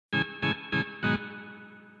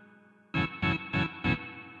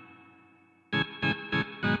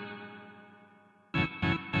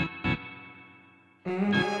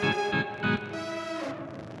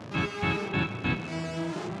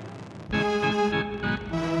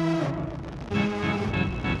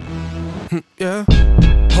Yeah.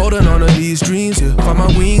 Holding on to these dreams, yeah. Find my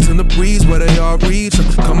wings in the breeze where they all reach.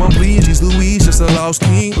 Come on, please, these Louise, just a lost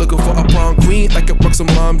king. Looking for a prom queen, like it rocks some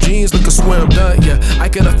mom jeans. Look, I swear I'm done, yeah. I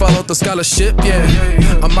could've followed the scholarship, yeah.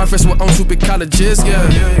 My friends were on stupid colleges,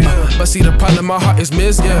 yeah. But see, the problem, my heart is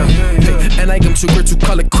missed, yeah. Hey, and I am too great to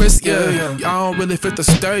call it Chris, yeah. Y'all don't really fit the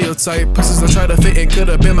stereotype. Places I try to fit in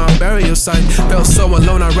could've been my burial site. Felt so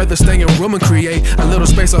alone, I'd rather stay in room and create a little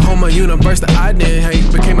space, a home, a universe that I didn't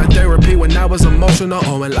hate. Became my therapy when I was emotional,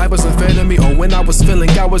 or when life wasn't fair to me, or when I was feeling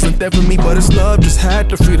God wasn't there for me. But it's love, just had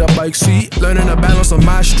to free the bike seat. Learning to balance on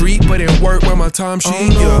my street, but it work where my time sheet. I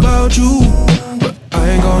don't know about you, but I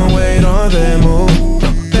ain't gonna wait on them move.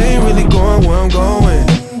 They ain't really going where I'm going.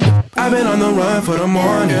 I've been on the run for the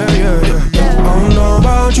morning. I don't know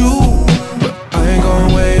about you, but I ain't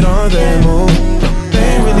gonna wait on them move. They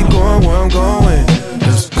ain't really going where I'm going.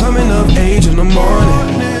 Just coming of age in the morning.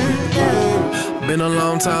 Been a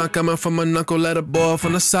long time coming from an uncle, at a boy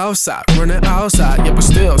from the south side, running outside, yeah, but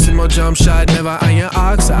still, see my jump shot, never iron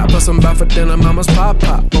oxide. Plus I'm back for dinner, mama's pop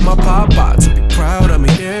with my pop to be proud of me,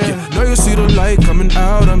 yeah. Know you see the light coming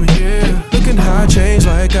out of me, yeah. Looking high, change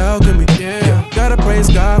like alchemy, yeah. Gotta praise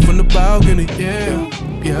God from the balcony, yeah.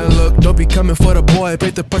 Yeah, look, don't be coming for the boy.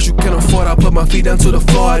 Pay the price you can afford. I'll put my feet down to the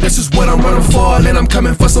floor. This is what I'm running for, and I'm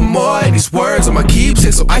coming for some more. These words on my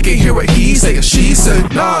keepsake, so I can hear what he say or she say.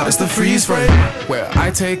 Nah, that's the freeze frame, where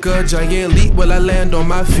I take a giant leap while I land on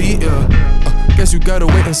my feet, yeah. Guess you gotta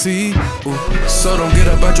wait and see. Ooh. So don't get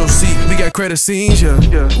up out your seat. We got credit scenes, yeah.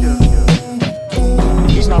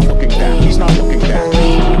 He's not looking down. He's not looking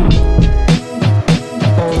down.